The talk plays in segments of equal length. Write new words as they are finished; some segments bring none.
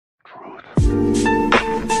Yo,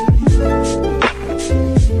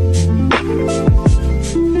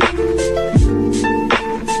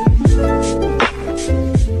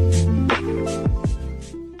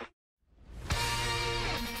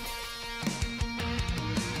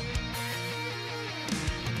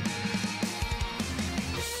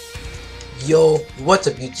 what's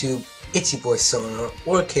up YouTube? It's your boy Sonar,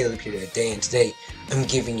 or Caleb here today, and today I'm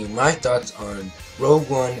giving you my thoughts on Rogue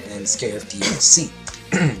One and Scarif DLC.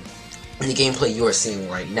 The gameplay you are seeing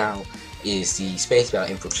right now is the space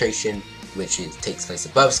battle infiltration, which takes place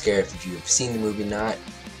above Scarif. If you have seen the movie or not,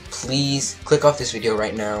 please click off this video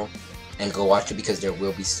right now and go watch it, because there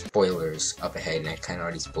will be spoilers up ahead, and I kind of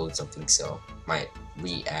already spoiled something, so might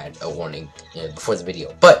re-add a warning before the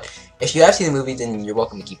video. But if you have seen the movie, then you're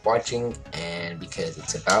welcome to keep watching, and because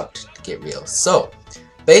it's about to get real. So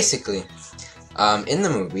basically, in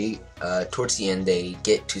the movie, towards the end, they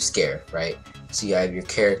get to Scarif, right? So you have your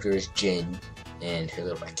characters, Jin and her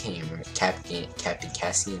little, I can't even remember, Captain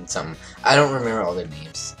Cassian something. I don't remember all their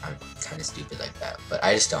names. I'm kind of stupid like that, but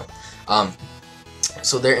I just don't.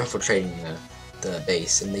 So they're infiltrating the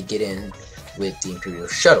base, and they get in with the Imperial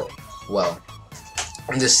shuttle. Well,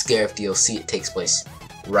 in this Scarif DLC, it takes place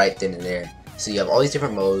right then and there. So you have all these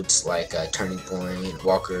different modes, like Turning Point,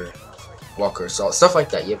 Walker Assault, stuff like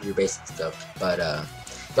that. You have your basic stuff, but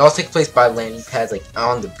it all takes place by landing pads, like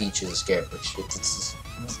on the beaches of Scarif, which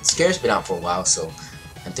Scarif's been out for a while, so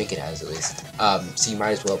I think it has at least. So you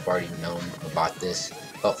might as well have already known about this.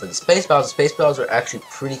 But for the space battles are actually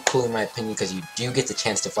pretty cool in my opinion, because you do get the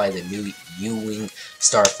chance to fly the new U-Wing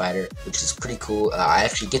starfighter, which is pretty cool. I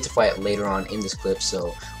actually get to fly it later on in this clip,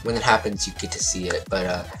 so when it happens, you get to see it. But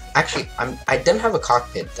actually, I don't have a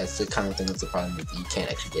cockpit. That's the kind of thing that's the problem with you can't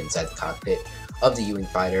actually get inside the cockpit of the U-Wing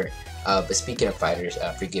fighter. But speaking of fighters,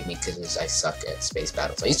 forgive me because I suck at space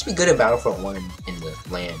battles. I used to be good at Battlefront 1 in the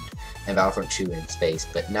land and Battlefront 2 in space,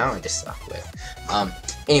 but now I just suck with.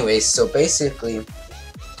 Anyways, so basically,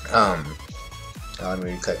 let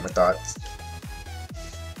me collect my thoughts.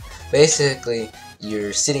 Basically,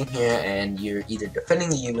 you're sitting here and you're either defending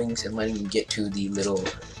the U-Wings and letting them get to the little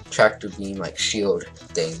tractor beam like shield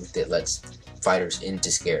thing that lets fighters into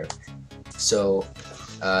Scarif. So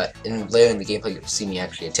later in the gameplay, you'll see me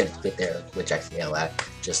actually attempt to get there, which I fail at,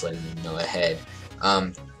 just letting you know ahead.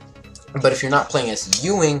 But if you're not playing as the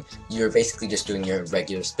U-Wing, you're basically just doing your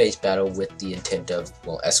regular space battle with the intent of,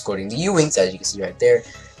 well, escorting the U-Wings, as you can see right there.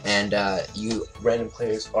 And you random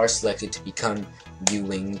players are selected to become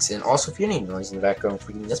U-Wings. And also, if you hear any noise in the background,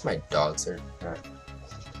 that's my dogs. They're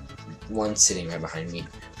one sitting right behind me.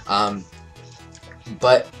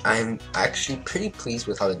 But I'm actually pretty pleased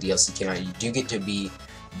with how the DLC came out. You do get to be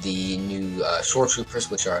the new Shore Troopers,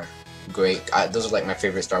 which are great. Those are like my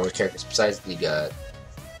favorite Star Wars characters, besides the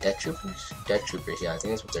Death Troopers? Death Troopers, yeah, I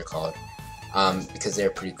think that's what they're called. Because they're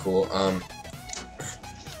pretty cool.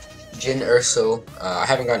 Jyn Erso, I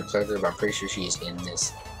haven't gotten to play with her, but I'm pretty sure she is in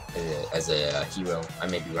this as a hero. I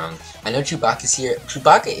may be wrong. I know Chewbacca's here.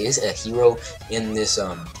 Chewbacca is a hero in this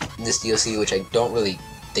this DLC, which I don't really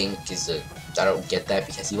think is I don't get that,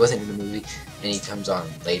 because he wasn't in the movie and he comes on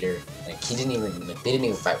later. Like they didn't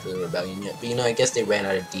even fight for the rebellion yet. But you know, I guess they ran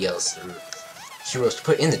out of DLC or heroes to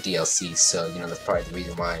put in the DLC, so you know that's probably the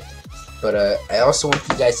reason why. But I also want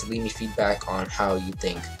you guys to leave me feedback on how you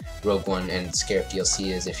think Rogue One and Scarif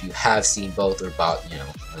DLC is, if you have seen both or bought, you know,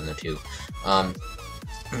 one of the two.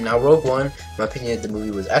 Now, Rogue One, in my opinion, the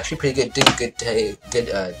movie was actually pretty good. Did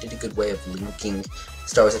a good way of linking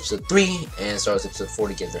Star Wars Episode 3 and Star Wars Episode 4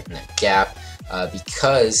 together in that gap.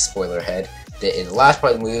 Because, spoiler ahead, that in the last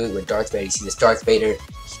part of the movie, with Darth Vader, you see this Darth Vader,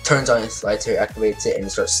 he turns on his lightsaber, activates it, and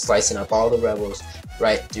starts slicing up all the rebels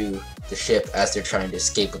right through the ship as they're trying to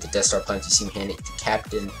escape with the Death Star plans. You see him hand it to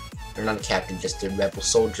Captain, or not a captain, just a rebel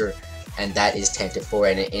soldier, and that is Tantive 4,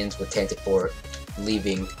 and it ends with Tantive 4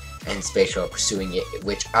 leaving and Space Shuttle pursuing it,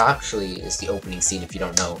 which actually is the opening scene, if you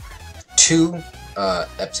don't know, to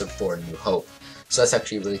Episode 4, New Hope. So that's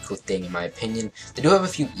actually a really cool thing in my opinion. They do have a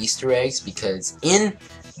few Easter eggs, because when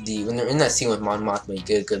they're in that scene with Mon Mothma, you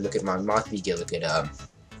get a good look at Mon Mothma, you get a look at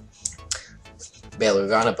Bail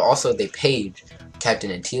Organa, but also they paid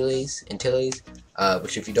Captain Antilles,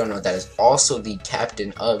 which if you don't know, that is also the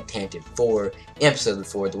captain of Tantive 4 in Episode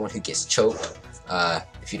 4, the one who gets choked.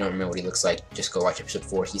 If you don't remember what he looks like, just go watch Episode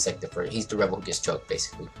 4. He's like he's the rebel who gets choked,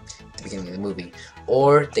 basically, at the beginning of the movie.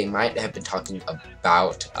 Or they might have been talking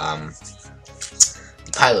about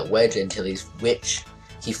the pilot Wedge Antilles, which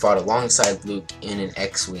he fought alongside Luke in an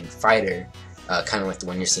X-Wing fighter, kind of like the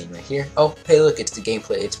one you're seeing right here. Oh, hey look, it's the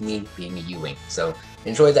gameplay, it's me being a U-Wing. So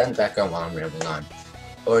enjoy that in the background while I'm rambling on.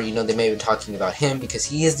 or you know, they may have been talking about him because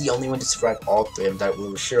he is the only one to survive all three of them that we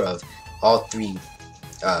were sure of. All three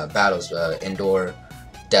battles: Endor,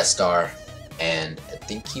 Death Star, and I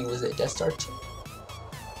think he was at Death Star too.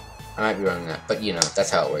 I might be wrong on that, but you know, that's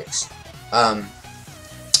how it works. But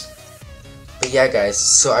yeah, guys,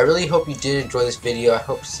 so I really hope you did enjoy this video. I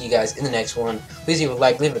hope to see you guys in the next one. Please leave a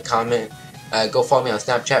like, leave a comment. Go follow me on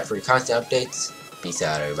Snapchat for your constant updates. Peace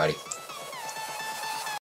out, everybody.